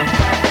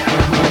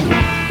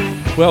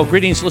Well,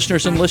 greetings,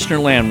 listeners in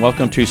Listenerland.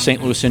 Welcome to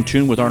St. Louis in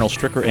Tune with Arnold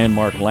Stricker and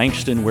Mark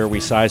Langston, where we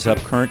size up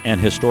current and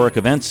historic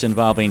events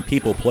involving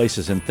people,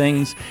 places, and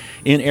things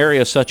in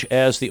areas such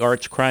as the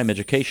arts, crime,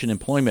 education,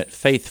 employment,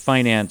 faith,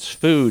 finance,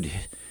 food,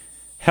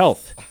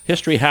 health,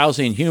 history,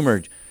 housing,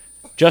 humor,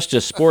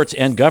 justice, sports,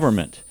 and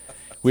government.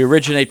 We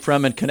originate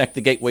from and connect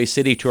the gateway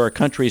city to our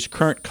country's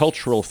current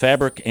cultural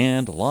fabric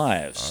and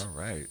lives. All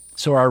right.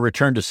 So our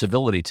return to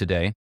civility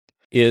today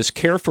is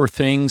care for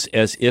things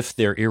as if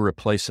they're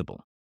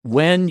irreplaceable.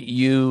 When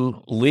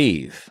you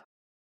leave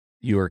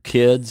your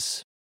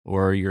kids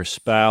or your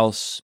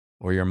spouse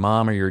or your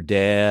mom or your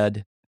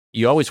dad,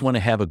 you always want to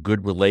have a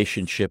good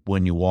relationship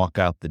when you walk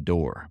out the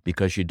door,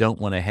 because you don't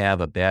want to have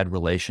a bad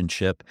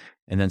relationship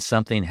and then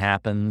something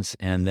happens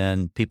and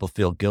then people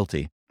feel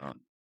guilty.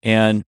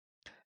 And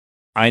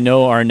I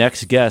know our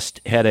next guest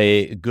had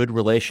a good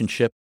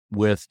relationship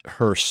with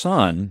her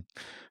son,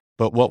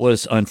 but what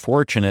was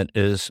unfortunate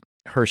is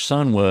her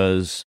son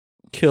was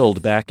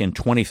killed back in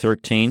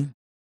 2013.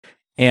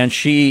 And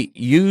she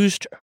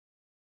used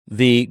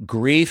the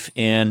grief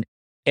and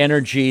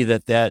energy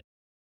that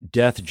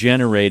death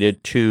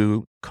generated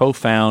to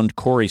co-found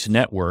Corey's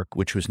Network,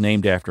 which was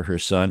named after her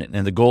son.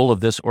 And the goal of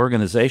this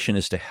organization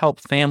is to help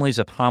families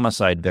of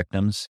homicide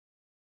victims.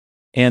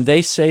 And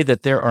they say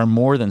that there are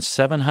more than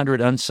 700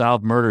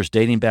 unsolved murders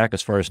dating back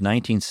as far as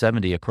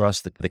 1970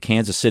 across the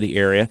Kansas City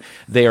area.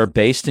 They are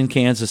based in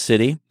Kansas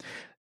City.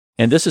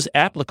 And this is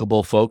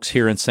applicable, folks,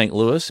 here in St.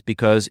 Louis,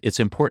 because it's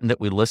important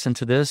that we listen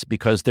to this,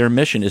 because their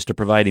mission is to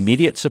provide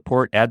immediate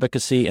support,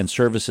 advocacy, and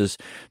services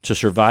to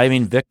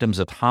surviving victims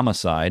of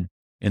homicide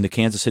in the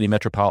Kansas City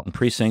metropolitan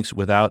precincts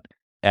without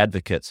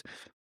advocates.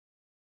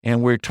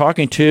 And we're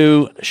talking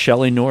to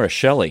Shelley Norris.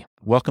 Shelley,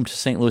 welcome to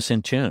St. Louis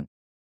in Tune.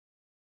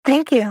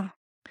 Thank you.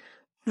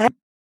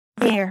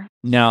 Here.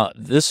 Now,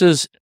 this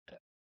is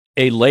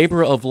a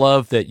labor of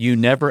love that you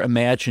never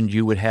imagined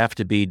you would have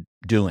to be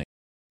doing.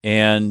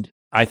 And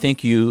I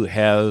think you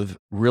have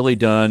really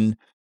done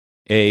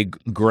a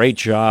great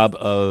job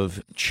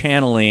of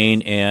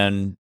channeling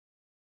and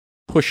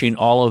pushing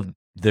all of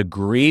the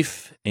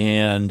grief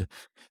and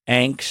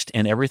angst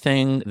and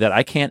everything that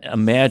I can't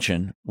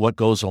imagine what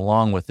goes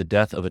along with the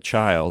death of a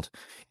child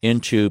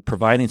into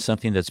providing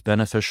something that's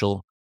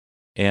beneficial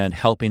and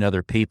helping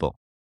other people.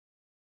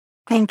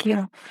 Thank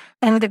you.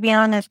 And to be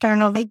honest,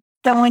 Arnold, I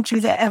don't want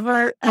you to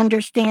ever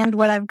understand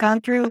what I've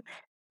gone through.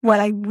 What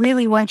I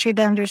really want you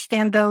to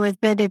understand, though, is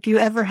that if you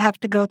ever have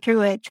to go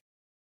through it,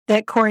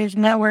 that Corey's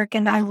Network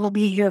and I will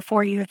be here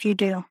for you if you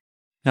do.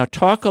 Now,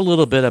 talk a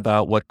little bit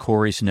about what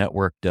Corey's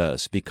Network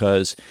does,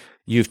 because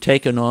you've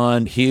taken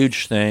on a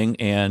huge thing,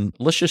 and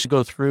let's just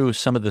go through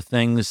some of the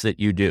things that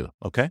you do,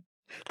 okay?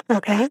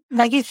 Okay.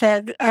 Like you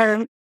said,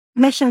 our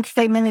mission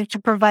statement is to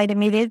provide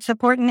immediate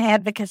support and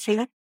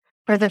advocacy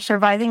for the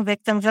surviving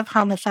victims of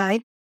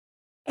homicide.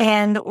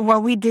 And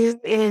what we do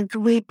is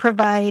we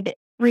provide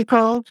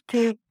referrals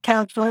to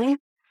counseling.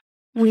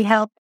 We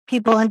help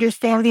people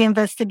understand the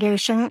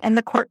investigation and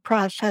the court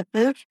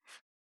processes.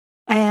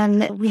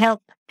 And we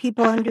help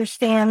people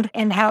understand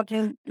and how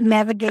to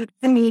navigate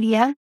the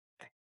media.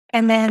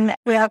 And then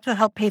we also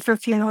help pay for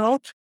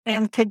funerals.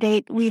 And to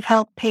date, we've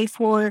helped pay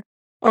for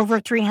over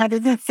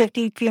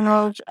 350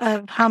 funerals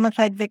of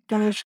homicide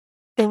victims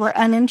that were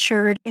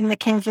uninsured in the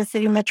Kansas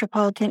City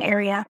metropolitan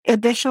area.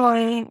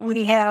 Additionally,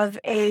 we have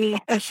a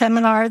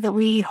seminar that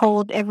we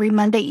hold every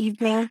Monday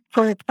evening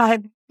for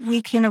 5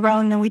 weeks in a row,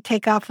 and then we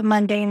take off a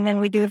Monday, and then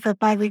we do it for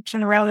 5 weeks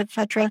in a row,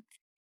 etc.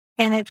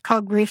 And it's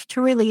called Grief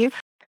to Relieve.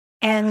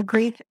 And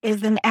GRIEF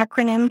is an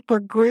acronym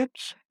for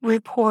Groups,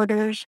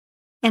 Reporters,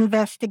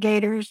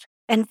 Investigators,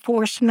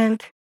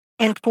 Enforcement,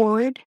 and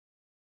Forward.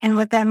 And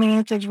what that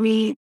means is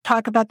we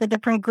talk about the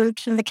different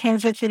groups in the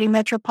Kansas City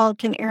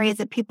metropolitan area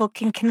that people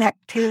can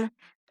connect to,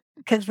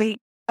 because we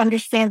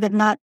understand that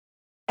not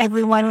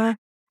everyone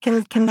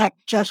can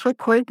connect just with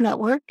Corey's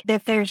Network.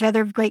 If there's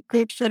other great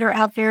groups that are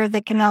out there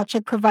that can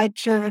also provide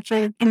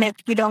services, and if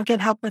we don't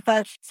get help with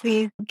us,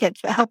 we get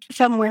help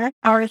somewhere.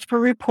 Ours for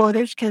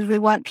reporters, because we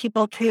want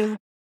people to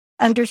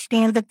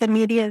understand that the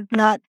media is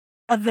not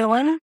a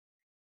villain.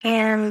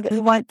 And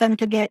we want them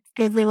to get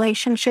good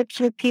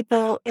relationships with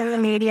people in the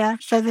media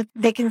so that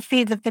they can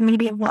see that the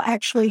media will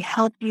actually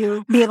help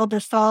you be able to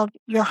solve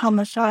your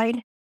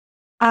homicide.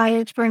 I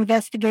is for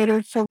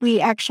investigators, so we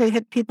actually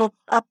hook people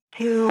up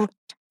to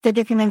the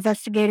different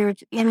investigators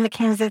in the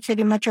Kansas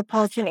City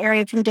metropolitan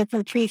areas in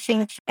different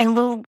precincts. And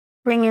we'll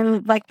bring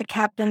in like the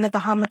captain of the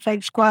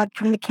homicide squad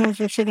from the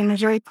Kansas City,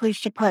 Missouri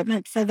Police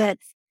Department so that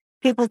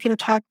people can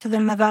talk to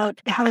them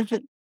about how is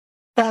it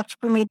best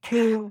for me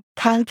to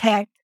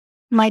contact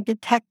my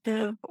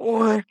detective,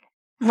 or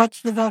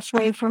what's the best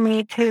way for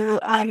me to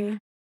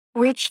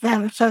reach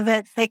them so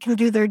that they can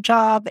do their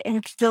job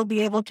and still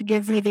be able to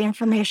give me the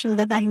information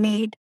that I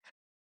need.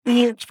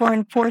 E is for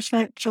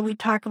enforcement, so we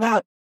talk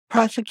about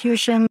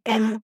prosecution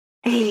and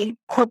the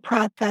court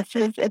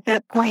processes. At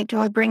that point, do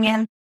I bring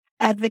in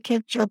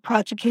advocates or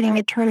prosecuting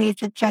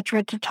attorneys,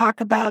 etc., to talk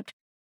about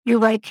your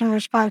rights and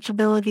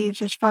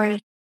responsibilities as far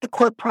as the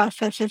court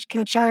process is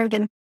concerned,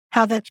 and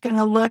how that's going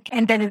to look,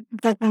 and that it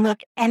doesn't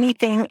look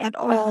anything at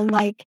all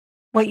like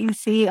what you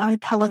see on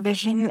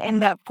television in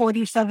that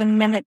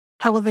 47-minute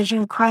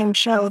television crime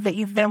show that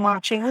you've been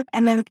watching.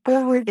 And then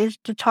forward is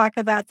to talk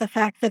about the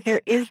fact that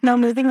there is no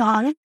moving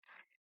on,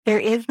 there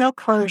is no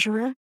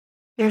closure,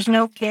 there's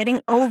no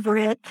getting over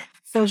it.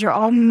 Those are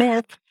all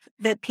myths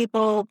that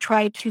people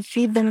try to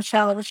feed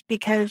themselves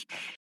because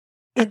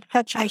it's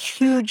such a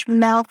huge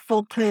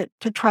mouthful to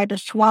try to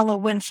swallow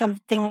when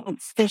something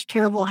this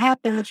terrible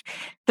happens,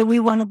 that we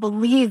want to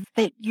believe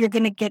that you're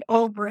going to get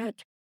over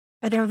it.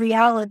 But in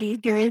reality,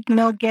 there is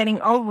no getting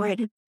over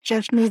it. It's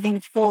just moving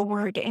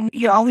forward. And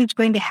you're always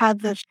going to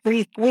have this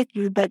grief with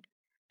you, but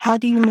how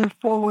do you move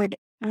forward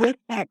with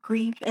that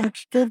grief and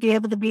still be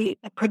able to be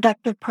a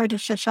productive part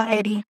of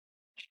society,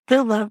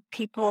 still love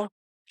people,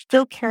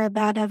 still care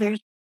about others,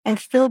 and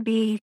still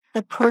be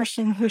the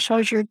person who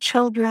shows your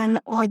children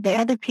or the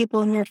other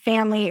people in your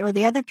family or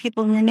the other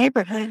people in your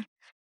neighborhood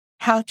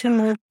how to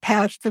move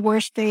past the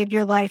worst day of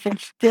your life and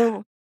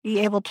still be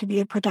able to be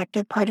a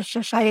productive part of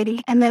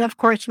society. And then, of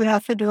course, we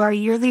also do our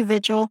yearly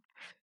vigil,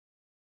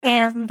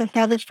 and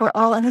that is for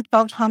all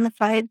unsolved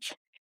homicides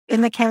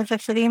in the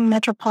Kansas City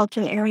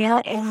metropolitan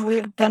area. And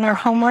we've done our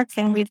homework,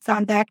 and we've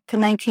gone back to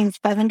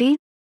 1970.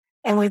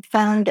 And we've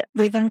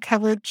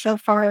uncovered so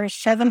far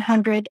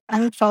 700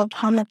 unsolved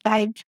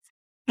homicides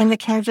in the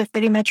Kansas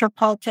City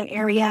metropolitan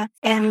area.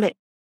 And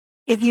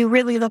if you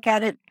really look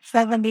at it,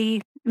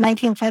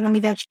 1970,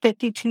 that's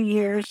 52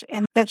 years.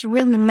 And that's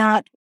really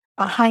not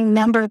a high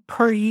number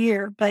per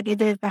year, but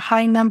it is a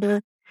high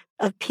number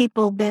of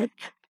people that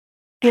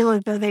feel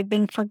as though they've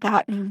been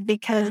forgotten.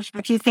 Because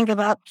if you think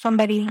about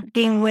somebody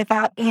being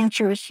without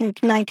answers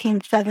since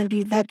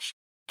 1970,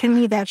 to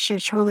me, that's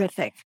just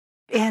horrific.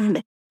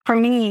 And for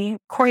me,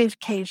 Corey's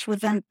case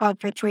was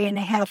unsolved for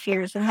 3.5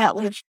 years, and that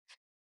was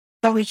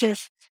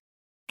just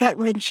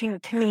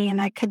gut-wrenching to me,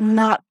 and I could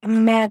not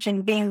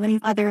imagine being the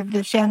mother of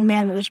this young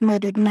man who was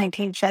murdered in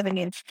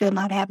 1970 and still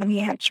not having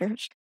the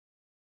answers.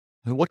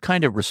 What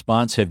kind of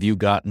response have you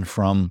gotten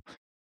from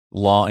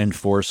law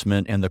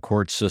enforcement and the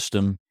court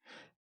system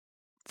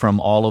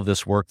from all of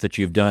this work that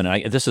you've done?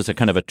 This is a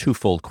kind of a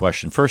twofold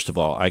question. First of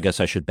all, I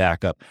guess I should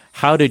back up.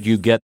 How did you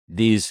get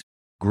these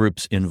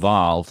groups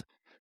involved?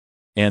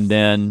 And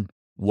then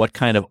what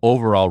kind of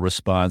overall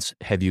response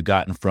have you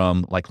gotten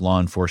from like law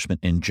enforcement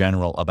in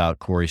general about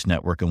Corey's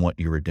network and what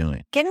you were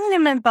doing? Getting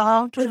them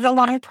involved was a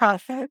long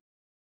process.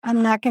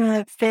 I'm not going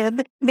to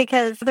fib,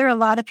 because there are a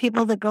lot of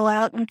people that go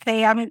out and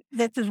say,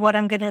 this is what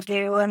I'm going to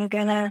do. I'm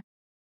going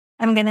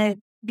to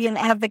be an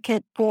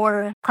advocate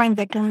for crime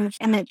victims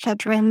and et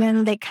cetera. And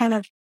then they kind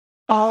of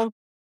fall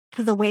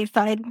to the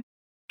wayside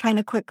kind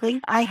of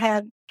quickly. I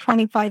had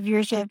 25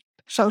 years of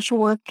social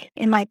work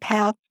in my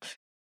past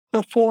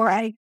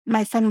before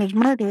my son was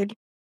murdered.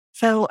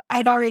 So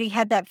I'd already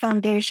had that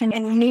foundation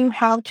and knew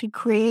how to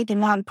create a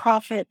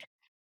nonprofit.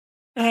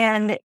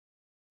 And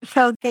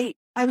so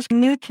I was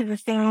new to the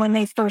thing when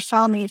they first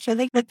saw me. So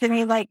they looked at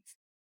me like,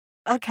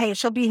 okay,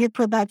 she'll be here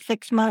for about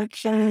 6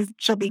 months and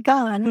she'll be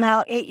gone.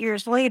 Now, 8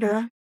 years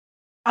later,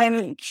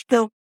 I'm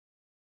still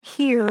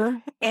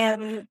here.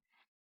 And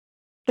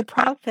the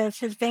process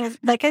has been,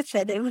 like I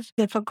said, it was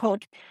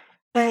difficult.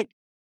 But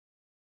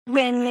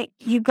when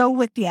you go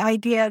with the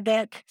idea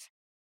that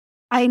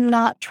I'm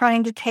not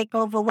trying to take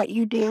over what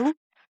you do,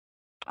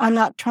 I'm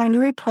not trying to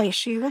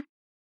replace you,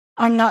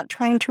 I'm not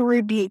trying to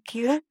rebuke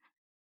you,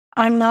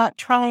 I'm not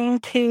trying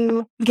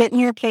to get in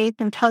your face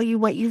and tell you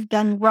what you've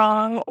done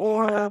wrong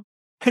or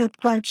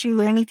confront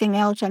you or anything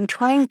else. I'm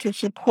trying to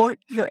support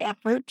your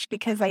efforts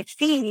because I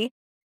see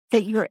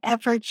that your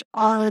efforts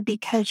are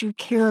because you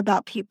care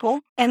about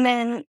people. And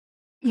then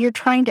you're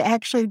trying to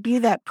actually be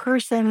that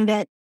person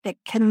that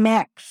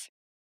connects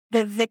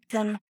the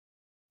victim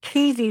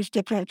to these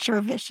different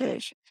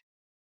services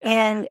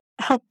and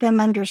help them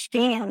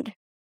understand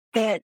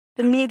that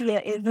the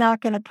media is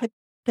not going to put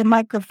the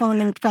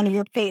microphone in front of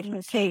your face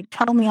and say,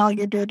 tell me all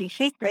your dirty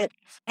secrets.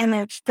 And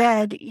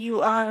instead,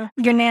 you're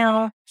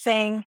now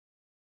saying,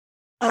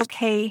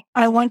 okay,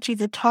 I want you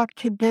to talk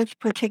to this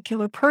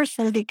particular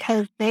person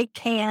because they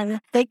can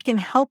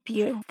help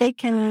you. They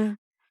can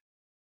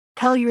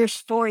tell your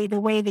story the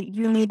way that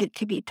you need it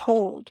to be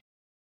told.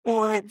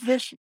 Or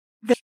this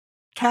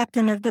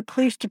captain of the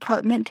police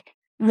department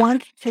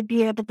wants to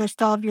be able to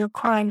solve your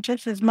crime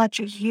just as much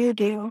as you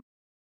do.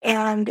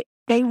 And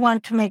they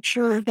want to make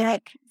sure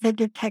that the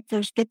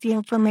detectives get the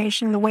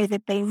information the way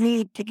that they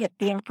need to get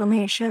the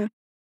information.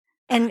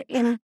 And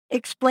in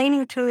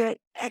explaining to it,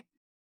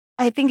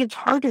 I think it's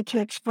harder to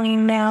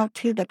explain now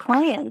to the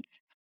client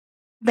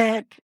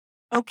that,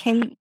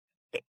 okay,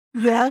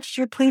 yes,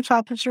 your police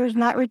officer is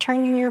not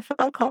returning your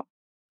phone call.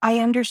 I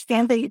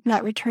understand that he's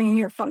not returning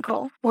your phone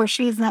call, or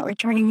she's not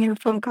returning your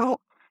phone call.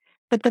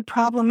 But the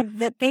problem is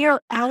that they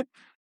are out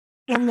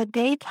in the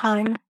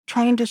daytime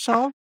trying to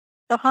solve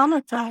the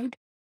homicide.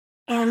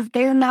 And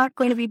they're not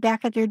going to be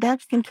back at their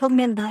desk until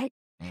midnight.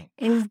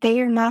 And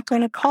they are not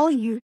going to call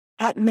you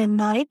at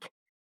midnight.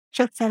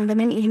 Just send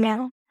them an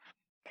email.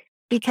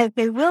 Because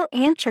they will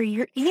answer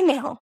your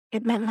email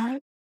at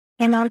midnight.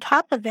 And on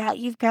top of that,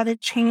 you've got a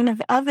chain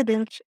of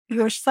evidence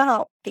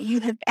yourself that you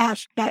have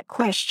asked that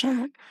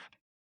question.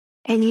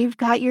 And you've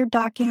got your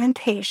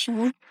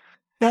documentation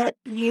that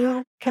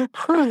you can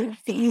prove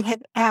that you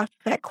have asked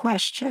that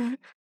question.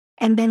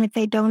 And then if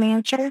they don't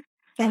answer,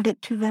 send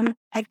it to them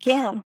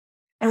again.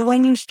 And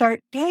when you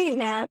start doing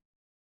that,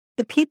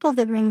 the people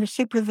that are in the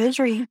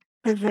supervisory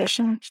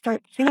position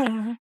start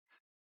seeing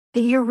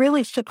that you're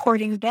really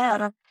supporting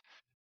them.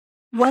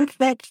 Once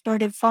that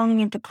started falling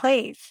into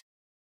place,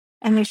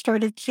 and they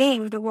started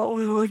seeing that what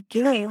we were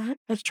doing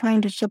was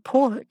trying to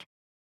support.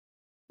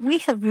 We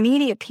have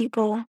media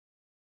people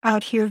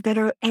out here that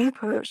are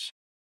anchors,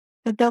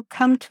 that they'll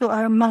come to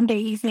our Monday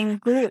evening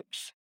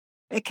groups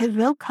because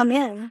they'll come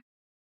in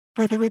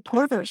for the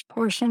reporters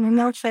portion and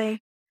they'll say,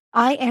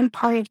 I am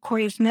part of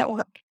Corey's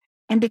network.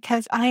 And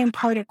because I am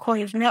part of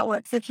Corey's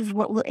network, this is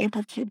what we're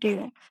able to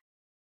do.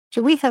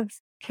 So we have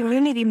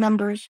community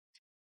members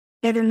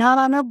that are not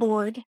on our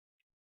board,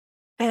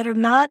 that are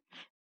not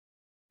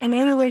in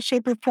any way,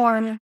 shape, or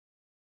form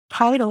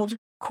titled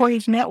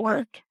Corey's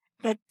network,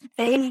 that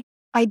they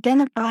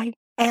identify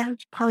as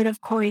part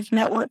of Corey's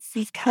network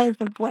because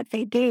of what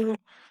they do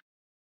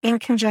in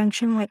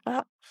conjunction with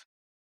us.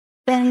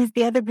 Then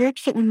the other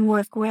groups that we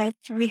work with,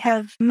 we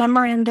have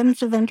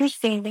memorandums of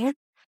understanding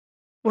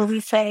where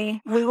we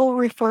say, we will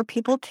refer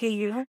people to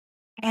you.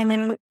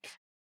 And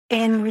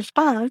in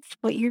response,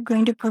 what you're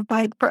going to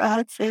provide for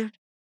us is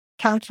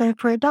counseling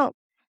for adults,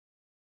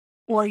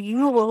 or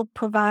you will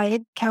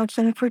provide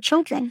counseling for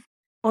children,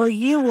 or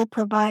you will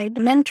provide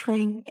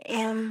mentoring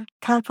and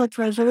conflict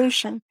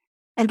resolution.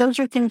 And those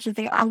are things that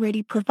they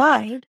already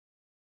provide.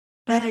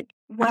 But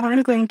what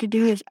I'm going to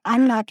do is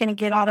I'm not going to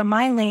get out of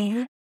my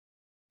lane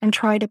and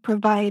try to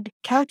provide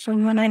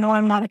counseling when I know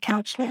I'm not a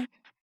counselor.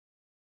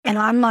 And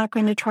I'm not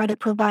going to try to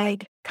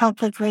provide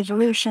conflict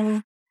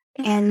resolution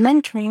and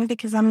mentoring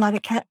because I'm not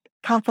a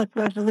conflict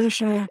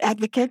resolution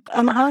advocate.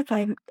 I'm a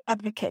homicide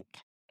advocate.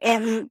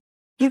 And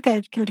you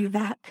guys can do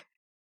that.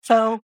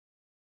 So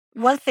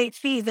once they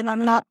see that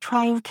I'm not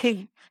trying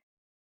to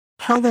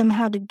tell them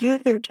how to do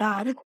their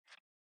job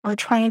or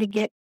trying to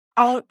get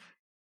out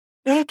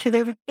into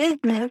their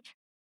business,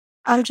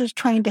 I'm just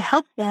trying to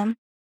help them.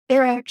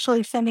 They're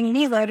actually sending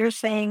me letters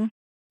saying,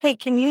 hey,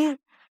 can you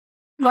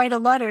write a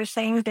letter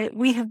saying that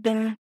we have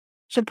been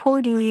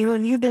supporting you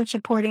and you've been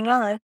supporting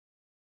us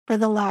for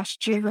the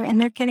last year,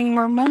 and they're getting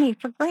more money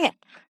for grants.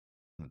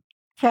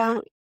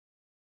 So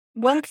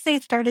once they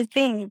started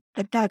seeing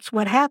that that's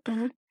what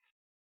happened,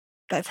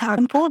 that's how it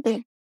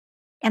unfolded.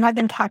 And I've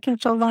been talking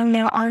so long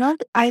now,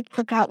 Arnold, I've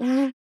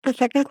forgotten the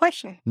second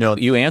question. No,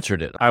 you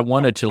answered it. I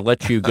wanted to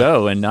let you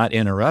go and not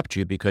interrupt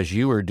you because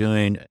you were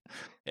doing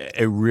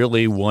a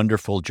really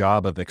wonderful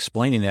job of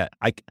explaining that.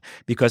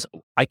 Because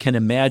I can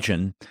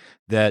imagine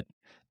that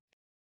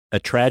a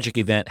tragic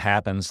event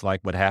happens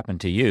like what happened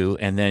to you,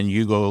 and then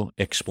you go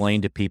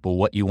explain to people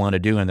what you want to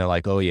do, and they're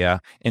like, oh, yeah.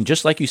 And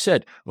just like you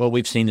said, well,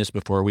 we've seen this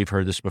before, we've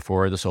heard this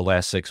before, this will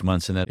last 6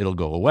 months, and then it'll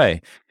go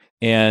away.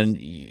 And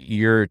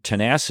your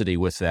tenacity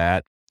with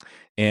that,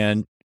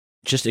 and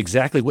just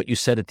exactly what you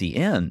said at the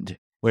end,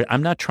 where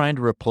I'm not trying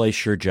to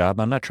replace your job,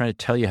 I'm not trying to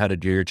tell you how to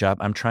do your job,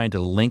 I'm trying to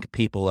link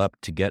people up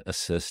to get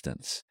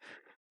assistance.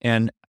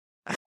 And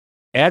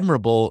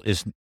admirable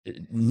is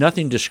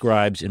nothing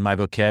describes in my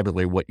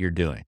vocabulary what you're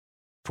doing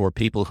for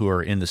people who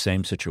are in the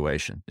same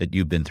situation that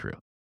you've been through.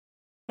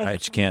 I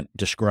just can't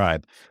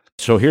describe.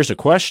 So here's a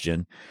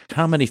question.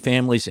 How many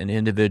families and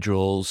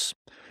individuals,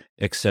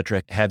 et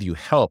cetera, have you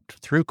helped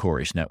through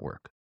Corey's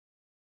network?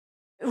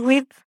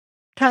 We've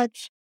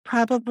touched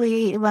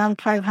probably around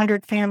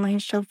 500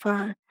 families so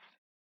far,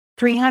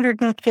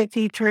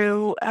 350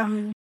 through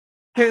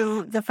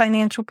the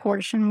financial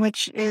portion,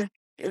 which is,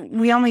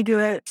 we only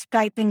do a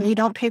stipend. We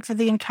don't pay for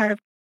the entire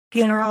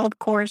funeral, of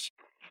course.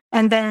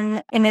 And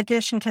then in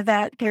addition to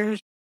that, there's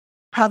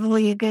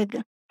probably a good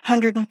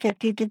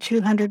 150 to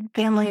 200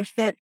 families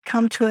that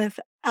come to us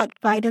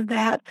outside of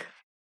that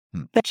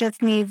that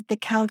just need the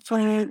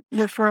counseling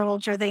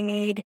referrals, or they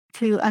need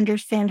to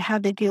understand how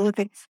to deal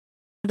with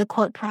the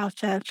court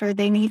process, or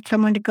they need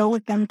someone to go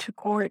with them to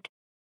court,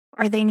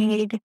 or they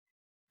need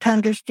to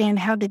understand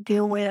how to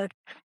deal with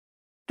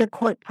the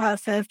court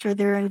process or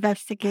their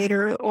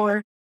investigator,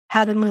 or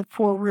how to move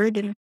forward.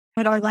 And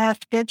at our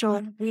last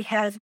vigil, we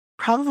had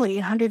probably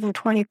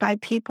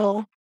 125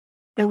 people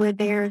that were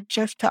there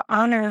just to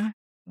honor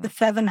the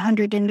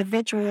 700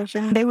 individuals,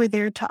 and they were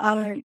there to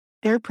honor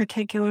their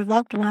particular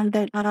loved one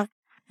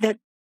that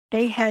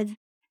they had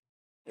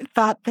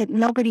thought that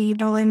nobody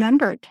even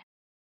remembered.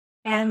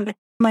 And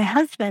my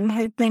husband,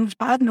 his name's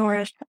Bob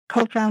Norris,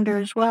 co-founder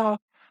as well,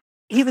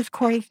 he was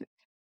Corey's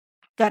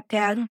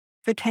stepdad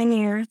for 10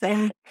 years,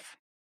 and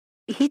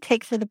he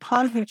takes it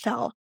upon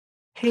himself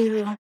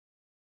to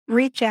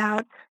reach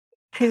out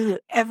to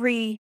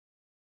every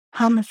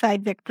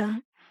homicide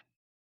victim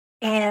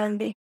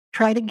and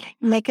try to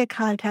make a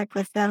contact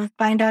with them,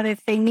 find out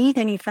if they need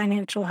any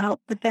financial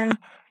help. But then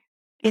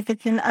if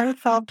it's an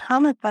unsolved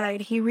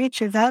homicide, he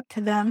reaches out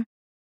to them,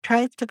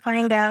 tries to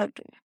find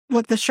out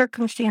what the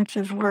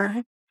circumstances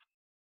were,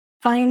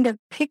 find a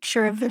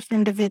picture of this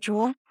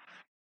individual,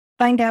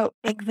 find out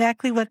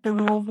exactly what the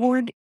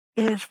reward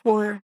is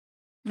for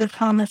this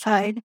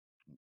homicide,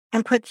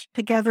 and puts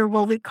together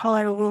what we call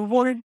our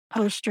reward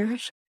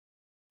posters.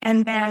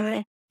 And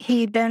then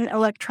he then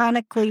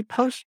electronically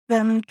posts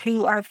them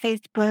to our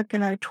Facebook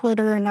and our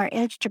Twitter and our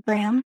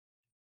Instagram.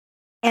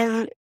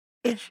 And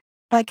it's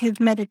like his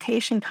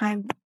meditation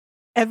time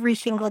every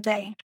single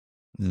day.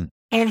 Mm.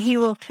 And he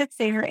will sit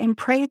there and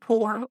pray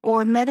for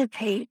or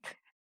meditate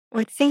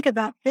or think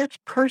about this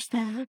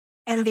person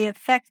and the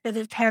effect that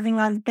it's having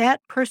on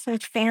that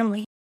person's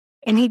family.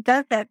 And he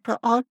does that for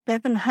all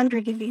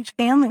 700 of these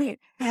families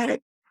that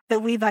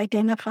we've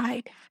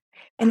identified.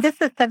 And this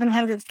is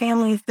 700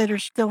 families that are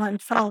still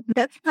unsolved.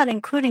 That's not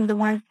including the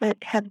ones that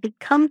have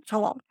become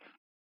solved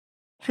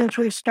since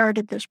we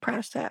started this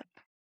process.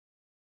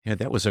 Yeah,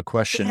 that was a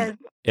question Because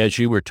as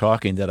you were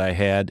talking that I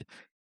had.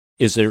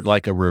 Is there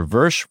like a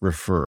reverse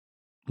refer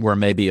where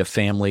maybe a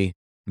family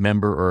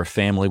member or a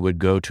family would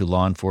go to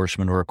law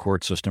enforcement or a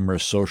court system or a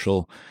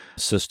social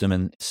system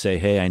and say,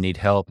 hey, I need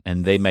help.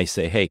 And they may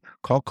say, hey,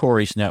 call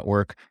Corey's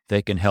network.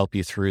 They can help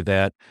you through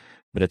that.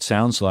 But it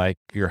sounds like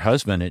your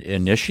husband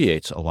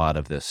initiates a lot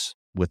of this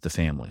with the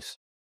families.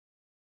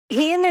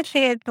 he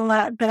initiates a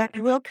lot, but I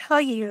will tell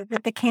you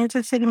that the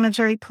Kansas City,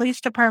 Missouri Police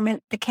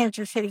Department, the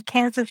Kansas City,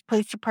 Kansas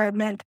Police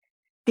Department,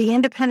 the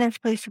Independence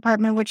Police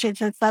Department, which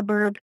is a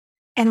suburb,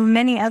 and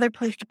many other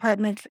police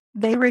departments,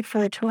 they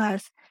refer to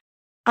us.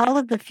 All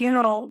of the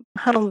funeral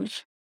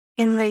homes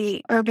in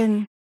the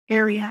urban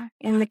area,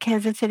 in the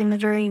Kansas City,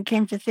 Missouri, and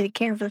Kansas City,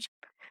 Kansas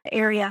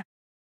area,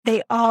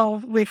 they all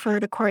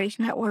refer to Corey's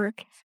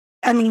network.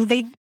 I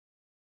mean,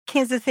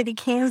 Kansas City,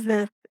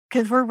 Kansas,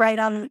 because we're right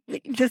on,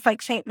 just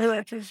like St.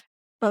 Louis is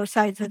both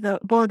sides of the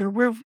border,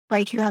 we're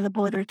right here on the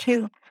border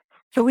too.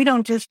 So we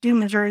don't just do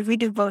Missouri, we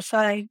do both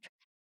sides.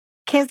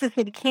 Kansas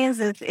City,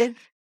 Kansas is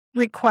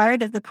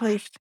required of the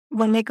police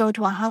when they go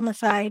to a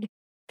homicide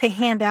to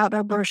hand out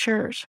our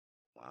brochures.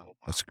 Wow,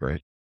 that's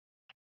great.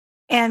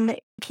 And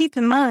keep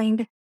in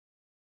mind,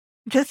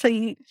 just so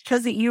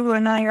that you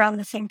and I are on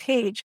the same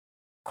page,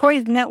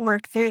 Corey's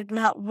network, there's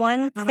not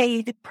one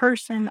paid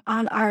person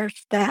on our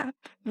staff.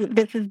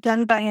 This is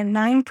done by a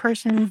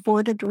 9-person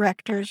board of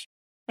directors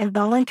and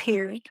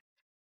volunteers.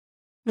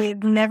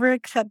 We've never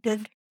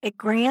accepted a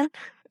grant.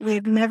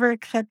 We've never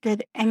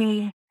accepted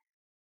any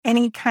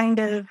kind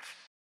of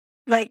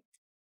like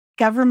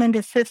government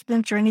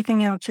assistance or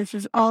anything else. This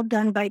is all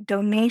done by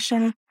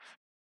donation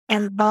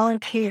and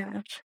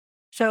volunteers.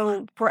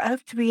 So for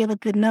us to be able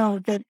to know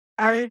that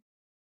our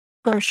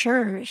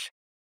brochures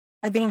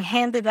are being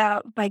handed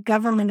out by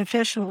government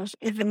officials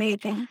is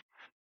amazing.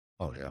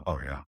 Oh, yeah. Oh,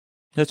 yeah.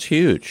 That's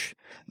huge.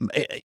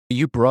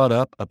 You brought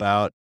up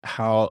about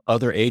how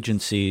other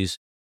agencies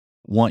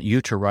want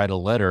you to write a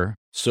letter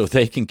so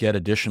they can get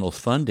additional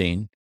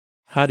funding.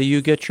 How do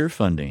you get your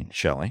funding,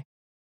 Shelley?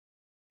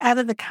 Out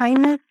of the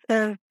kindness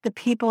of the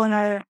people in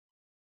our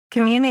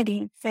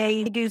community,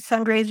 they do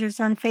fundraisers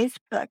on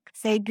Facebook.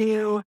 They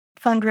do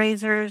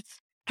fundraisers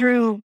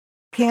through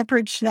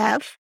Pampered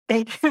Chef.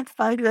 They do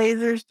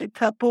fundraisers through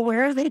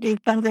Tupperware. They do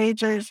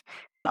fundraisers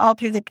all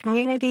through the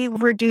community.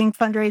 We're doing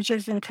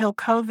fundraisers until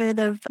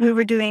COVID. We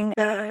were doing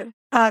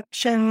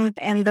auctions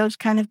and those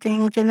kind of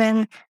things. And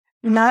then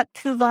not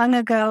too long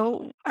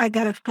ago, I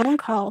got a phone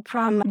call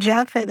from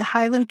Jeff at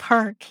Highland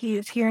Park. He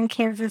is here in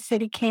Kansas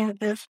City,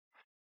 Kansas.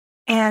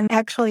 And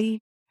actually,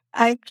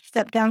 I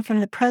stepped down from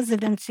the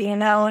presidency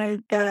and now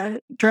I'm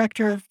the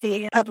director of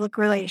the public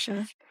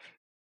relations.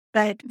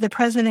 But the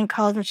president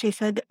called and she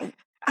said,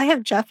 I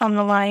have Jeff on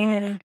the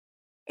line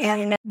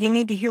and you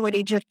need to hear what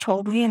he just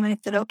told me. And I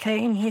said,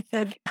 okay. And he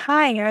said,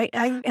 hi,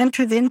 I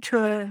entered into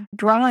a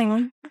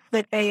drawing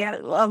with a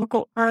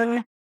local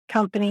urn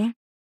company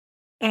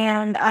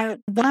and I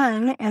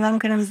won and I'm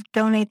going to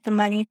donate the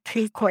money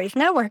to Corey's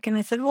network. And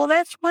I said, well,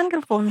 that's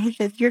wonderful. And he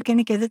said, you're going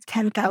to get a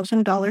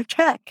 $10,000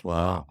 check.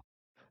 Wow.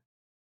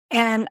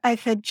 And I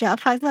said,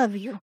 Jeff, I love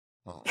you.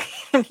 Oh.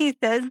 And he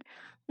said,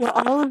 well,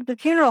 all of the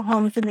funeral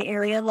homes in the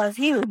area love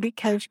you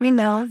because we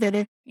know that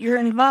if you're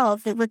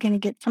involved, that we're going to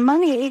get some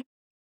money.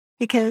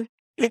 Because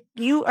if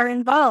you are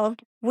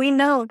involved, we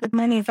know the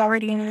money is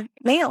already in the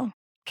mail,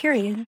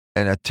 period.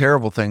 And a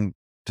terrible thing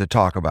to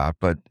talk about,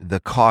 but the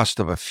cost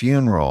of a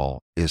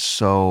funeral is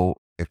so,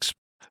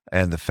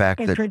 and the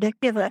fact It's that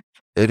ridiculous.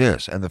 it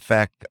is, and the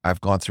fact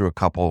I've gone through a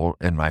couple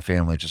in my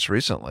family just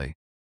recently,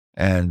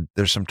 and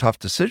there's some tough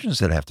decisions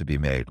that have to be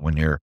made when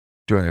you're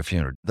doing a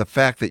funeral. The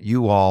fact that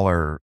you all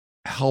are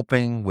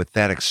helping with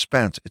that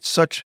expense, it's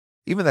such,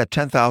 even that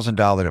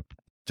 $10,000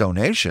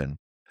 donation,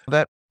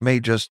 that may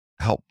just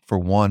help for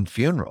one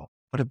funeral.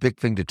 What a big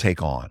thing to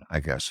take on,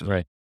 I guess.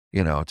 Right.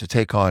 You know, to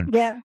take on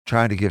Yeah.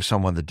 trying to give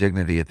someone the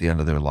dignity at the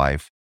end of their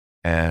life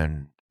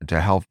and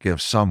to help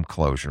give some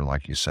closure,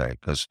 like you say,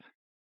 because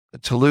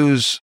to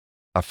lose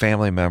a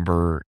family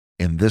member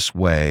in this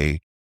way,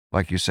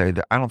 like you say,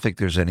 I don't think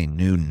there's any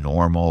new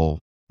normal.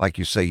 Like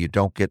you say, you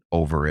don't get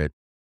over it.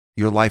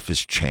 Your life has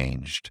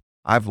changed.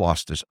 I've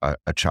lost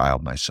a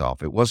child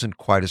myself. It wasn't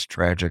quite as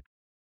tragic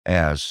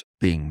as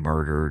being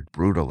murdered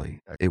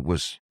brutally. It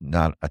was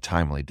not a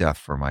timely death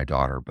for my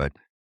daughter, but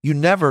you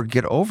never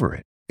get over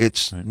it.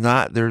 It's Right.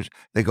 not,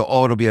 they go,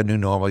 oh, it'll be a new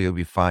normal. You'll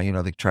be fine.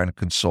 They're trying to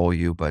console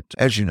you. But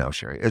as you know,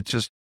 Sherry,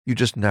 you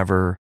just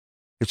never,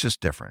 it's just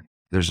different.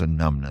 There's a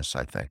numbness,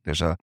 I think.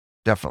 There's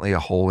definitely a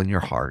hole in your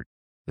heart.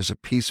 There's a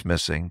piece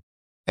missing.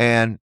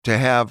 And to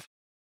have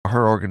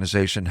her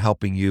organization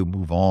helping you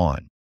move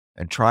on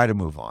and try to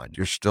move on,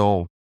 you're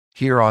still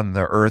here on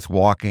the earth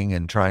walking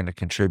and trying to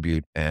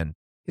contribute. And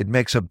it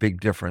makes a big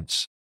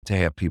difference to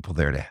have people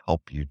there to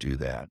help you do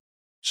that.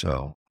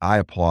 So I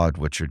applaud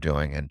what you're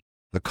doing. And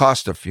the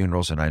cost of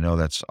funerals, and I know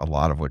that's a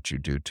lot of what you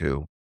do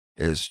too,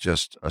 is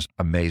just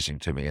amazing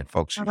to me. And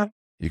folks,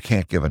 you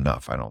can't give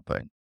enough, I don't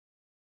think.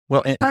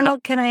 Well,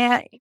 Arnold, can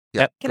I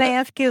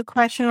ask you a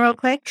question real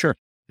quick? Sure.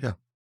 Yeah.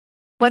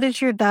 What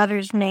is your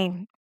daughter's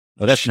name?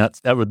 Well,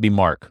 that would be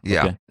Mark.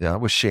 Yeah. Okay. Yeah.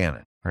 It was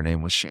Shannon. Her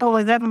name was Shannon. Oh,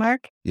 was that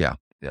Mark? Yeah.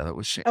 Yeah. That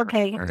was Shannon.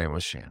 Okay. Her name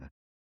was Shannon.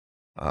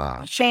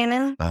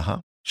 Shannon?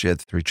 She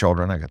had 3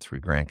 children. I got 3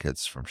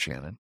 grandkids from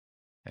Shannon.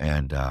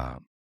 And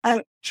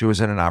I'm she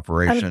was in an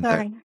operation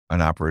sorry.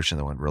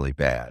 that went really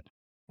bad,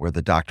 where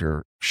the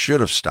doctor should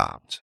have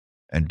stopped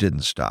and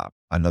didn't stop.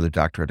 Another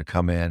doctor had to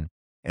come in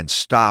and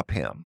stop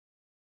him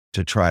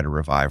to try to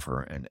revive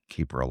her and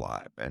keep her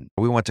alive. And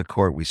we went to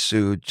court. We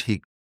sued.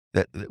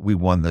 We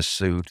won the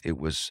suit. It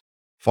was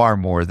far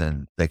more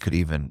than they could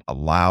even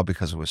allow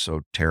because it was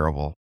so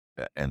terrible.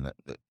 And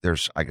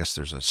I guess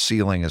there's a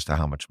ceiling as to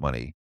how much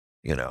money,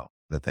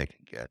 that they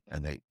can get.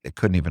 And they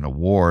couldn't even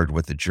award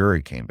what the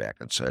jury came back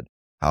and said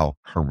how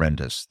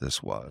horrendous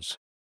this was.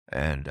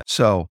 And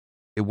so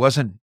it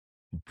wasn't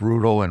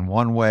brutal in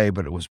one way,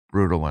 but it was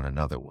brutal in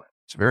another way.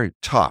 It's very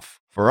tough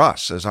for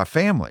us as a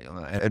family.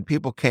 And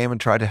people came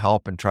and tried to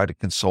help and tried to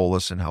console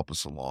us and help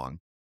us along.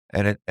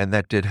 And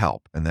that did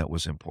help, and that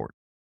was important.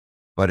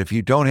 But if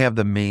you don't have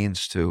the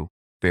means to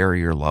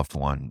bury your loved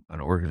one,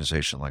 an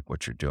organization like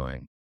what you're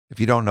doing, if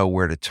you don't know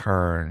where to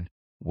turn,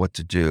 what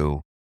to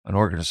do, an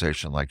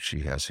organization like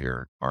she has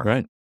here,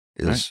 Right.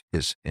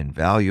 is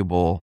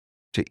invaluable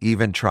to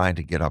even trying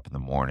to get up in the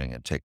morning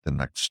and take the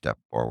next step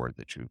forward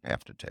that you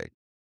have to take.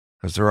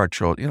 Because there are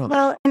children,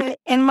 Well,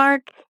 and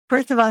Mark,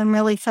 first of all, I'm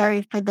really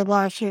sorry for the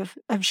loss of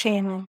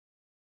Shannon.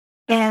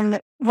 And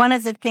one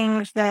of the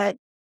things that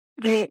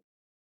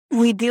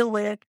we deal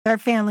with our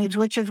families,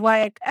 which is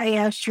why I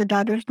asked your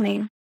daughter's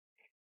name,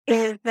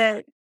 is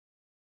that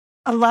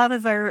a lot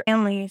of our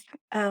families,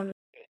 and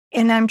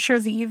I'm sure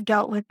that you've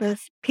dealt with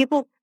this,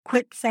 people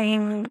quit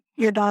saying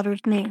your daughter's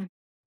name.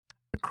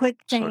 Quit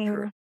So saying.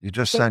 true. You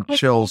just they sent quit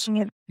chills. saying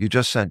it. You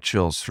just sent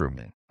chills through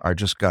me. I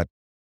just got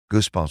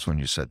goosebumps when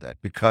you said that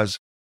because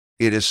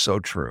it is so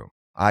true.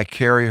 I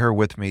carry her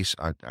with me.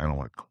 I don't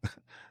want to,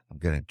 I'm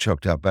getting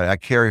choked up, but I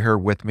carry her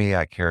with me.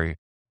 And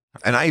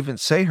I even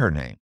say her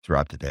name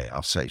throughout the day.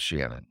 I'll say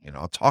Shannon,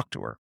 I'll talk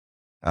to her.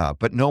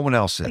 But no one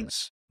else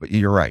is. But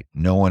you're right.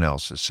 No one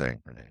else is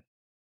saying her name.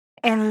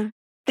 And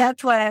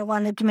that's why I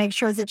wanted to make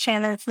sure that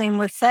Shannon's name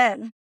was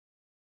said.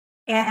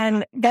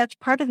 And that's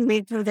part of the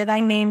reason that I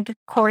named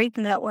Corey's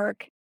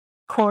Network,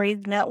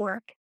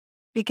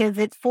 because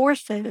it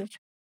forces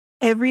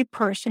every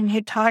person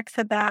who talks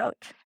about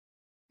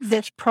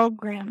this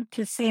program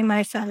to say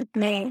my son's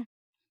name.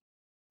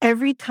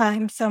 Every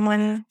time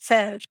someone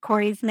says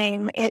Corey's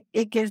name,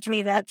 it gives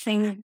me that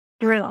same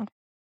thrill.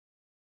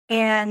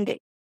 And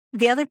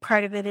the other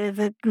part of it is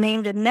it's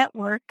named a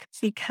network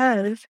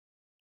because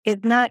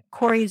it's not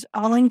Corey's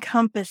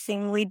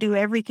all-encompassing, we do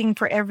everything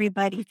for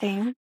everybody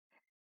thing.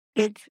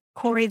 It's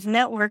Corey's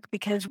Network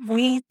because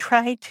we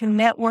try to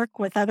network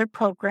with other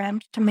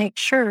programs to make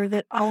sure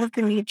that all of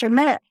the needs are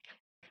met.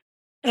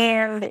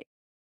 And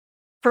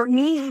for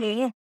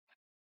me,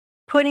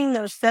 putting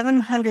those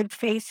 700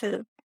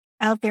 faces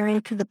out there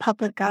into the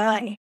public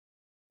eye,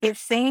 it's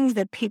saying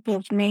the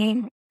people's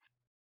name.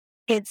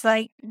 It's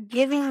like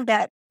giving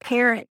that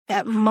parent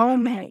that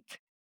moment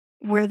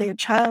where their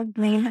child's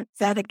name is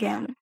said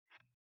again.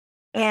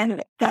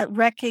 And that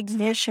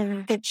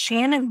recognition that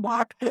Shannon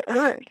walked the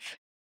earth,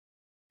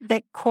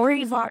 that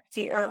Corey walked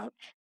the earth,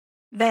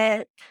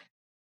 that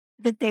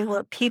they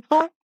were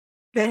people,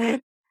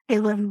 that they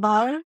were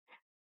loved,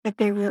 that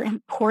they were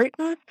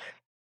important,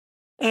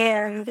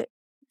 and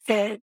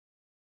that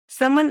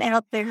someone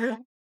out there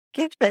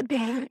gives a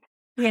damn,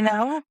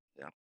 Yeah.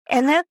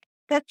 And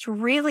that's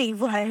really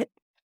what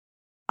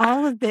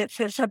all of this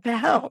is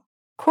about.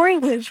 Corey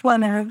was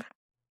one of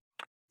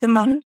the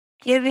most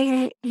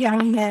giving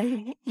young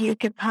men you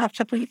could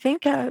possibly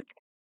think of.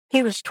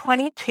 He was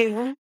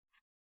 22,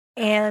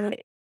 and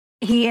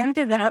he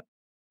ended up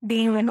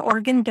being an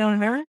organ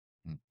donor.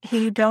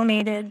 He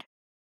donated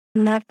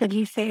enough that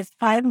he saved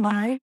 5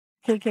 lives.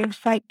 He gave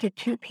sight to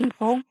 2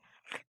 people.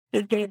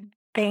 He gave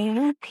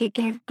veins. He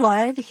gave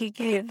blood. He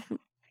gave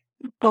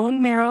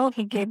bone marrow.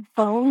 He gave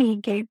bone. He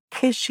gave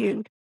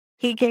tissue.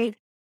 He gave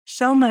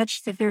so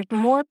much that there's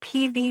more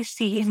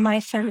PVC in my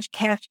son's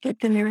casket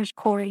than there is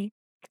Corey.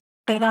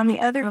 But on the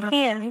other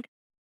hand,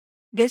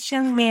 this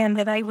young man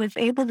that I was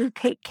able to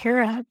take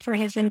care of for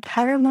his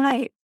entire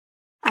life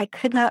I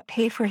could not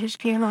pay for his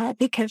funeral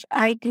because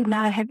I did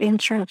not have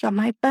insurance on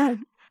my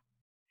son.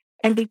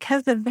 And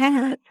because of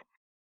that,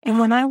 and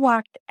when I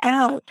walked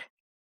out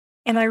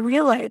and I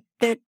realized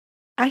that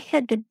I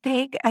had to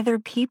beg other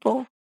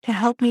people to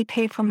help me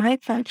pay for my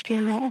son's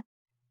funeral,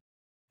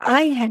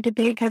 I had to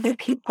beg other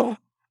people.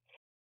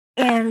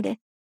 And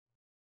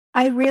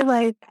I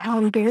realized how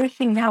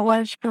embarrassing that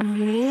was for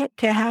me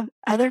to have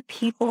other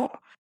people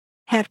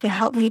have to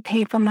help me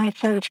pay for my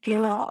son's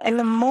funeral. And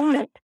the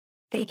moment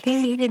that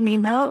he needed me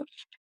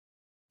most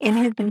in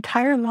his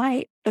entire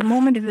life, the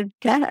moment of his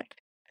death,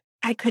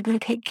 I couldn't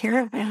take care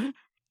of him.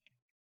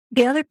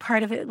 The other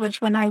part of it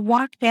was when I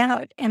walked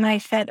out and I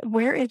said,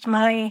 "Where is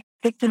my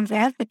victim's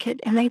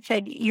advocate?" And they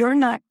said, "You're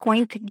not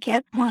going to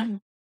get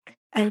one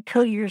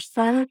until your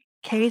son's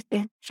case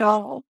is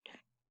solved."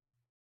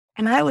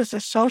 And I was a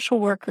social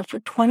worker for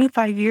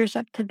 25 years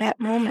up to that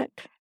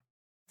moment.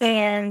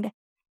 And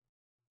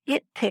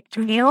it ticked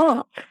me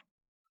off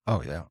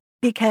Oh, yeah.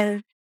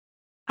 because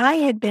I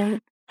had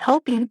been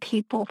helping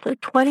people for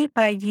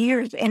 25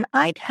 years and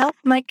I'd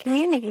helped my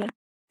community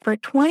for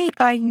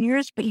 25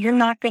 years, but you're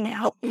not going to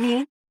help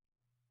me.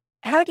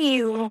 How do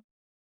you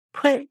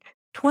put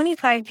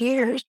 25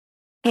 years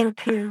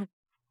into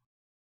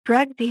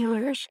drug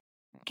dealers,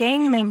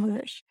 gang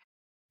members,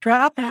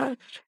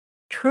 dropouts,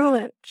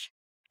 truants,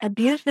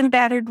 abused and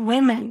battered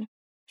women,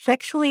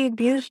 sexually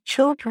abused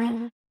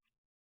children?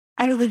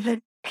 I was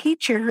a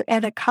teacher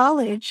at a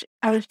college.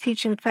 I was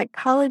teaching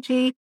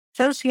psychology,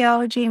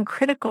 sociology, and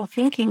critical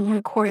thinking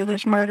when Corey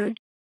was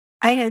murdered.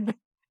 I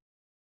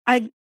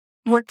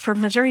worked for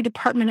Missouri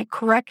Department of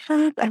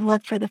Corrections. I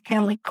worked for the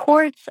family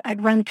courts.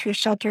 I'd run through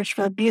shelters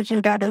for abused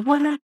and battered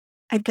women.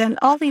 I'd done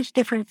all these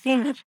different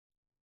things,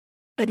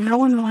 but no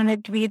one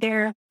wanted to be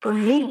there for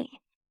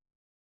me.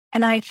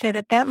 And I said,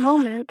 at that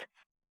moment,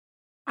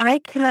 I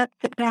cannot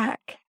sit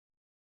back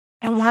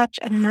and watch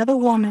another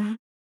woman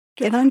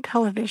get on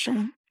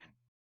television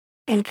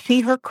and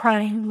see her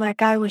crying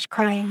like I was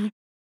crying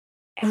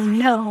and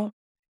know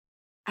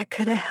I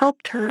could have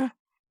helped her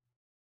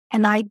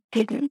and I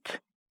didn't.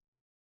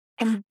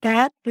 And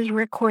that is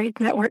where Corey's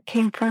network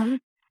came from.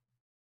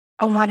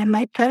 I wanted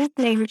my son's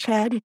name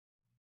said.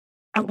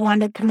 I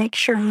wanted to make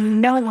sure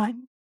no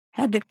one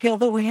had to feel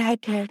the way I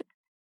did.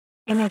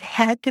 And it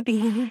had to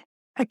be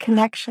a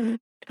connection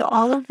to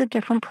all of the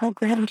different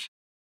programs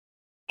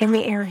in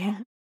the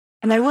area.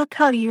 And I will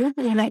tell you,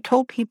 when I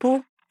told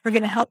people we're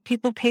going to help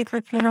people pay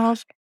for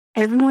funerals,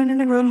 everyone in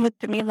the room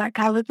looked at me like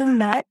I was a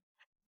nut.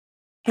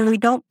 And we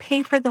don't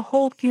pay for the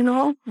whole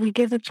funeral. We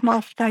give a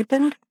small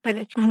stipend, but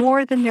it's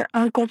more than their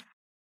Uncle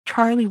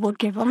Charlie will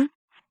give them.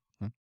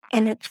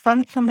 And it's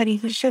from somebody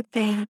who's just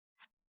saying,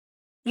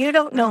 "You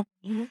don't know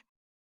me,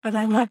 but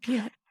I love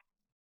you."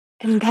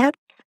 And that's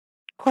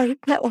Corey's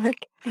network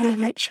in a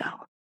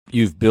nutshell.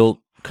 You've built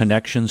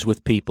connections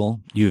with people,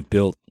 you've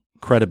built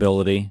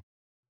credibility,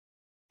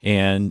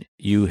 and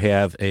you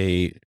have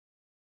an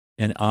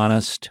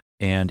honest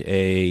and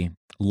a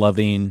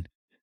loving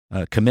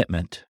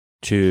commitment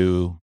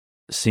to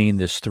seeing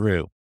this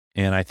through.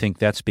 And I think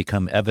that's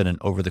become evident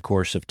over the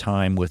course of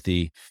time with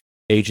the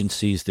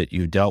agencies that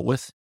you dealt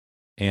with,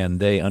 and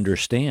they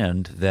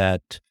understand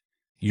that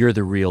you're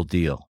the real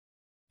deal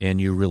and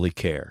you really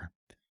care.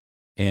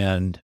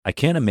 And I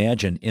can't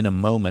imagine in a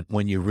moment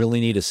when you really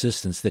need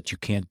assistance that you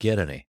can't get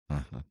any.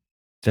 Mm-hmm.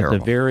 That's a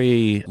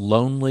very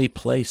lonely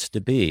place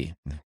to be.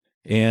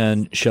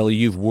 And Shelley,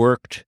 you've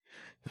worked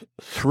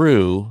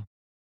through,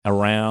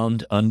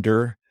 around,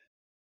 under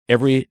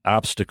every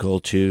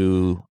obstacle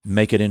to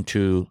make it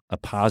into a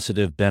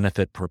positive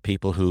benefit for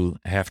people who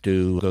have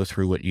to go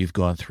through what you've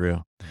gone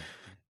through.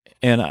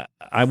 And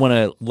I want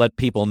to let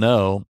people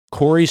know,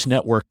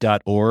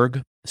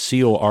 CorysNetwork.org,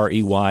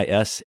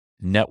 COREYS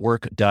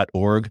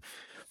network.org.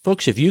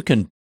 Folks, if you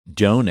can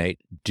donate,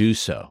 do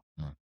so.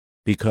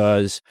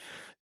 Because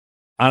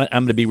I'm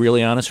going to be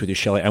really honest with you,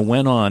 Shelley. I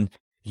went on,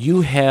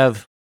 you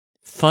have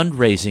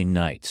fundraising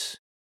nights.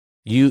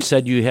 You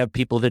said you have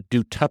people that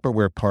do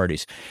Tupperware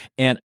parties.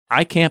 And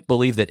I can't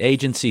believe that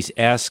agencies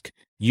ask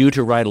you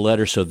to write a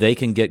letter so they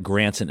can get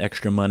grants and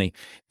extra money,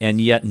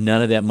 and yet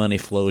none of that money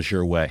flows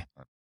your way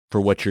for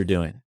what you're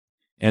doing.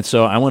 And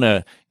so I want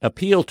to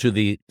appeal to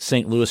the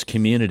St. Louis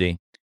community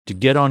to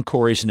get on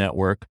Corey's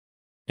network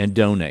and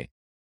donate.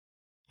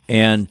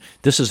 And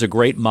this is a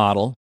great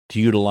model to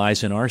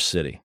utilize in our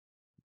city.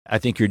 I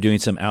think you're doing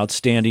some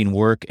outstanding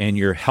work, and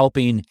you're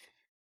helping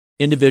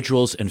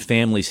individuals and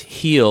families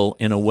heal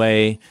in a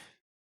way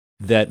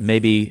that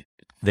maybe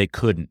they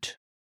couldn't.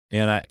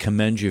 And I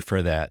commend you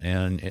for that.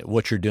 And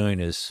what you're doing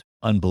is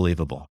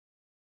unbelievable.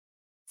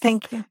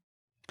 Thank you.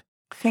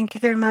 Thank you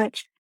very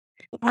much.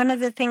 One of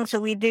the things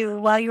that we do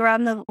while you're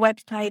on the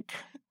website,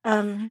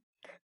 and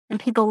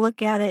people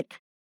look at it,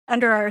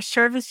 under our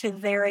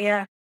services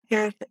area,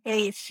 there's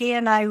a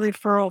CNI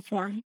referral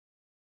form.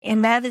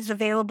 And that is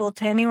available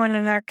to anyone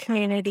in our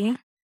community.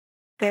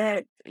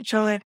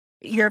 So if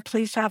you're a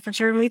police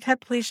officer, we've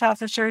had police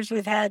officers,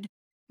 we've had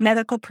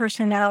medical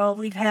personnel,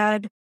 we've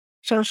had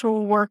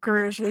social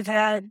workers, we've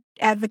had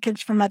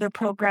advocates from other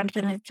programs,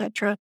 and et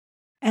cetera.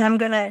 And I'm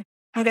gonna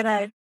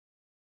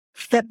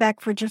step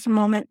back for just a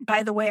moment.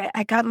 By the way,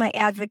 I got my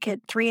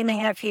advocate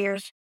 3.5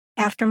 years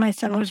after my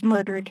son was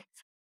murdered,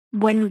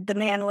 when the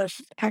man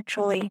was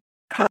actually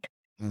caught.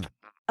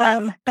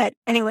 But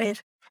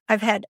anyways,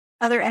 I've had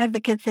other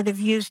advocates that have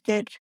used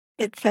it,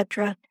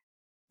 etc.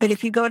 But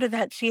if you go to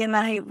that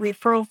CMI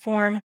referral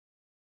form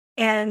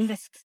and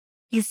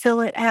you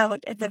fill it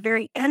out, at the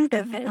very end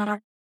of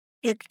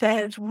it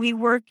says, we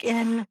work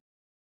in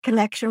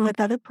connection with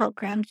other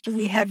programs. Do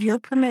we have your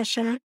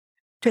permission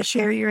to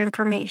share your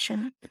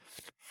information?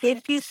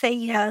 If you say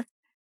yes,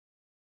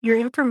 your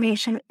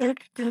information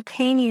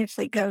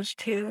instantaneously goes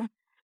to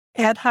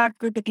Ad Hoc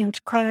Group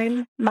Against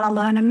Crime,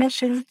 Mama on a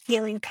Mission,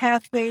 Healing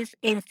Pathways,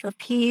 Aid for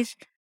Peace,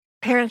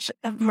 Parents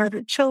of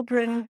Murdered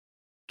Children,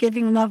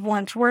 Giving Loved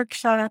Ones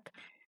Workshop,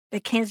 the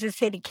Kansas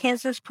City,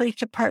 Kansas Police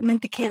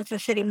Department, the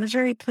Kansas City,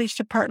 Missouri Police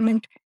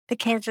Department, the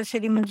Kansas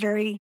City,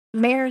 Missouri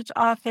Mayor's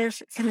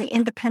Office, and the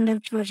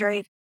Independence,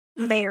 Missouri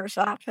Mayor's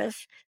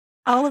Office.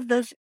 All of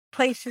those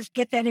places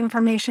get that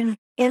information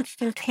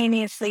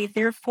instantaneously.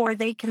 Therefore,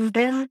 they can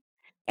then,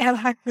 Ad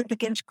Hoc Group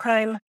Against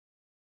Crime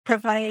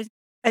provides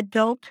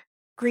adult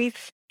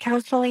grief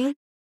counseling.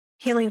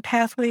 Healing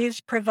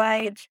Pathways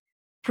provides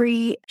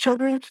free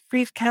children's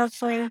grief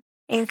counseling.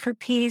 Aid for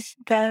Peace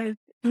does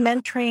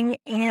mentoring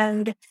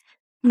and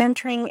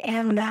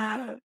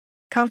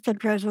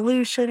conflict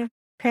resolution.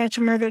 Parents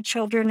of Murdered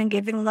Children and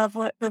Grieving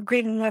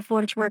Loved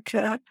Ones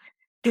workshop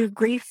do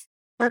grief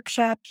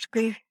workshops,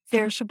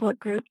 their support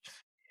groups.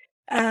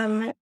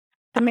 The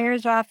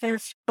mayor's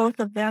office, both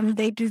of them,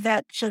 they do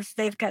that. Just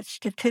they've got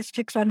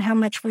statistics on how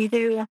much we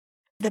do.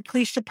 The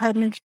police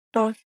departments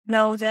both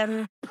know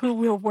them, who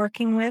we're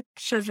working with,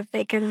 so that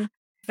they can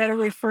better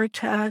refer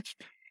to us.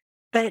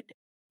 But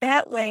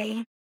that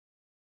way,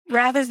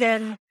 rather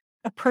than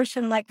a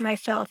person like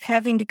myself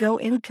having to go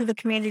into the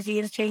community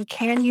and saying,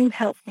 can you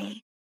help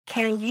me?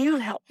 Can you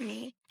help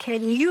me?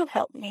 Can you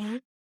help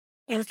me?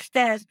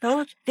 Instead,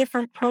 those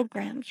different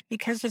programs,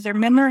 because of their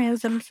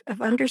memorandums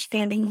of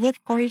understanding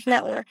with Corey's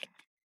Network,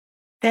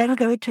 then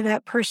go to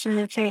that person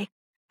and say,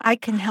 I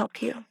can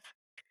help you.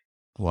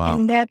 Wow.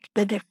 And that's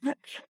the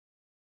difference.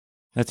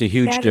 That's a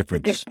huge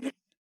difference.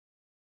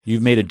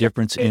 You've made a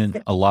difference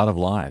in a lot of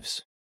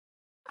lives.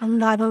 A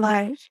lot of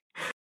lives.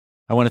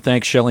 I want to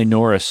thank Shelley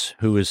Norris,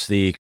 who is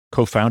the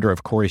co-founder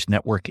of Corey's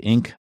Network,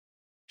 Inc.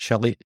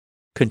 Shelley,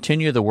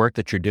 continue the work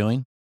that you're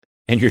doing.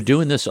 And you're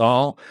doing this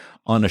all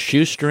on a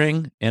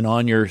shoestring and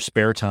on your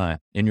spare time,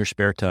 in your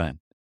spare time.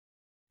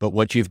 But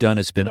what you've done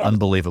has been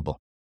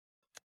unbelievable.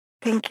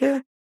 Thank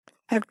you.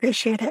 I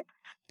appreciate it.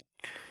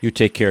 You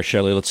take care,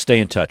 Shelley. Let's stay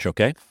in touch,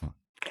 okay?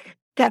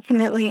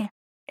 Definitely.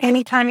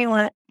 Anytime you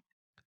want.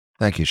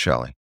 Thank you,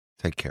 Shelley.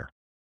 Take care.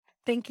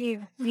 Thank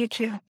you. You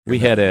too. We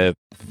had a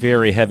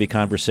very heavy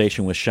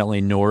conversation with Shelley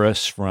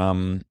Norris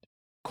from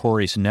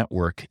Corey's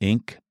Network,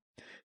 Inc.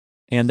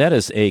 And that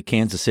is a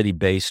Kansas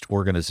City-based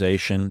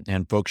organization.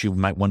 And folks, you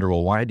might wonder,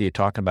 well, why do you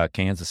talk about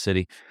Kansas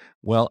City?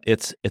 Well,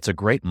 it's a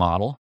great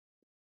model.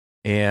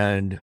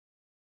 And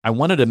I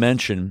wanted to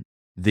mention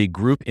the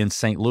group in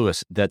St.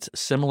 Louis that's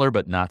similar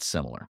but not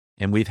similar.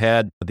 And we've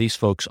had these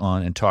folks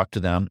on and talked to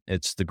them.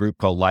 It's the group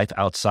called Life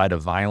Outside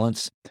of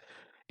Violence.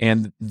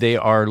 And they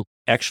are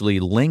actually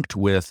linked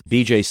with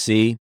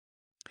BJC,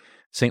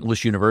 St.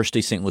 Louis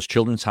University, St. Louis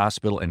Children's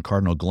Hospital, and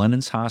Cardinal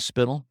Glennon's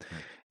Hospital.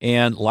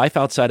 And Life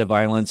Outside of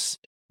Violence,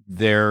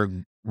 their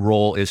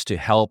role is to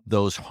help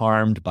those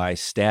harmed by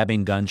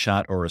stabbing,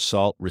 gunshot, or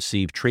assault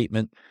receive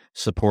treatment,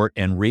 support,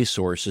 and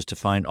resources to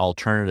find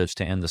alternatives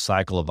to end the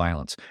cycle of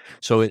violence.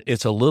 So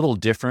it's a little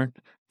different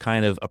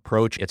kind of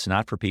approach. It's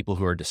not for people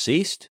who are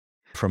deceased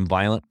from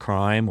violent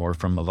crime or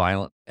from a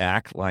violent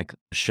act like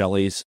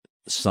Shelley's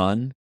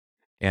son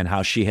and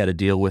how she had to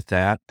deal with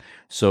that.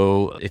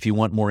 So if you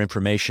want more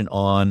information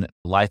on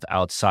Life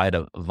Outside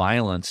of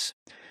Violence,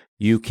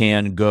 you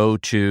can go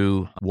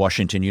to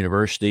Washington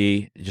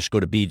University, just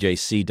go to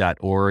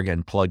bjc.org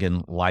and plug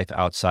in Life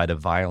Outside of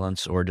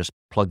Violence, or just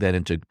plug that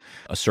into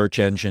a search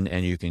engine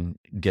and you can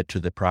get to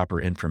the proper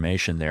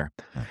information there.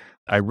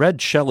 I read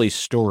Shelley's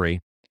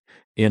story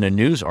in a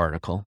news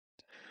article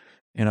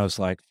and I was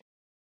like,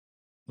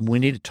 we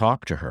need to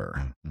talk to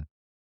her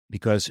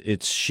because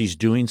she's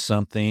doing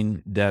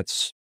something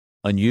that's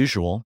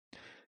unusual.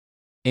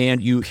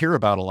 And you hear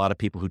about a lot of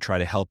people who try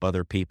to help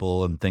other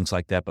people and things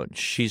like that, but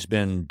she's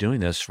been doing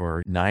this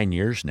for 9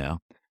 years now,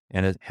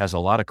 and it has a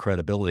lot of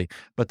credibility.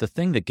 But the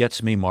thing that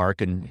gets me, Mark,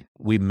 and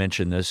we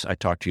mentioned this, I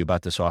talked to you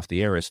about this off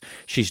the air, is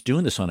she's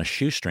doing this on a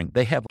shoestring.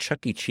 They have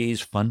Chuck E.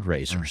 Cheese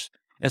fundraisers.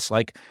 It's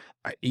like,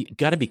 you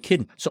got to be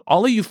kidding. So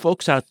all of you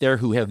folks out there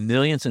who have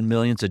millions and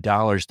millions of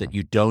dollars that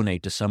you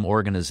donate to some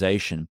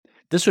organization,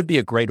 this would be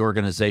a great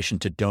organization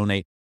to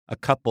donate a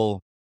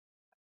couple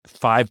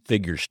 5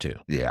 figures to.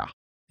 Yeah.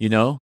 You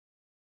know,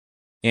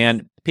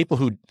 and people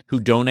who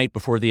donate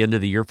before the end of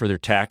the year for their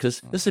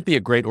taxes, this would be a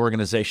great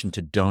organization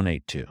to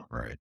donate to.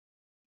 Right.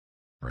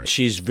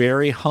 She's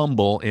very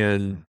humble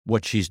in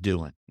what she's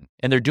doing,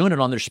 and they're doing it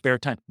on their spare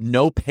time.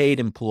 No paid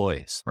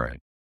employees.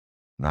 Right.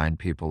 9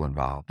 people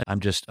involved.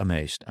 I'm just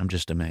amazed.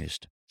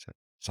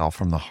 It's all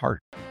from the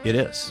heart. It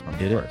is. From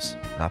the It heart. is.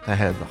 Not the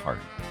head, the heart.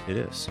 It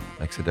is.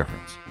 Makes a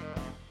difference.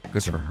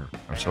 Good for her.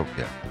 I'm so,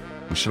 yeah.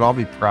 We should all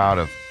be proud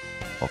of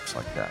folks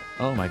like that.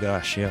 Oh my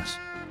gosh, yes.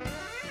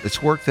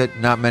 It's work that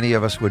not many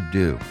of us would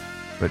do,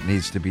 but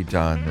needs to be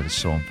done, that is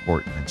so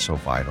important and so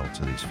vital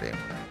to these families.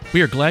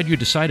 We are glad you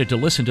decided to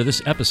listen to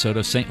this episode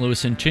of St.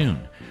 Louis in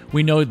Tune.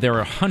 We know there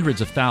are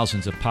hundreds of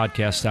thousands of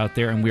podcasts out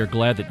there, and we are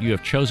glad that you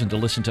have chosen to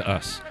listen to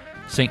us.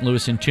 St.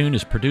 Louis in Tune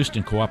is produced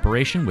in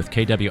cooperation with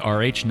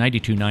KWRH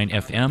 92.9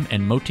 FM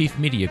and Motif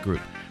Media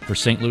Group. For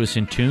St. Louis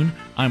in Tune,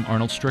 I'm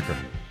Arnold Stricker.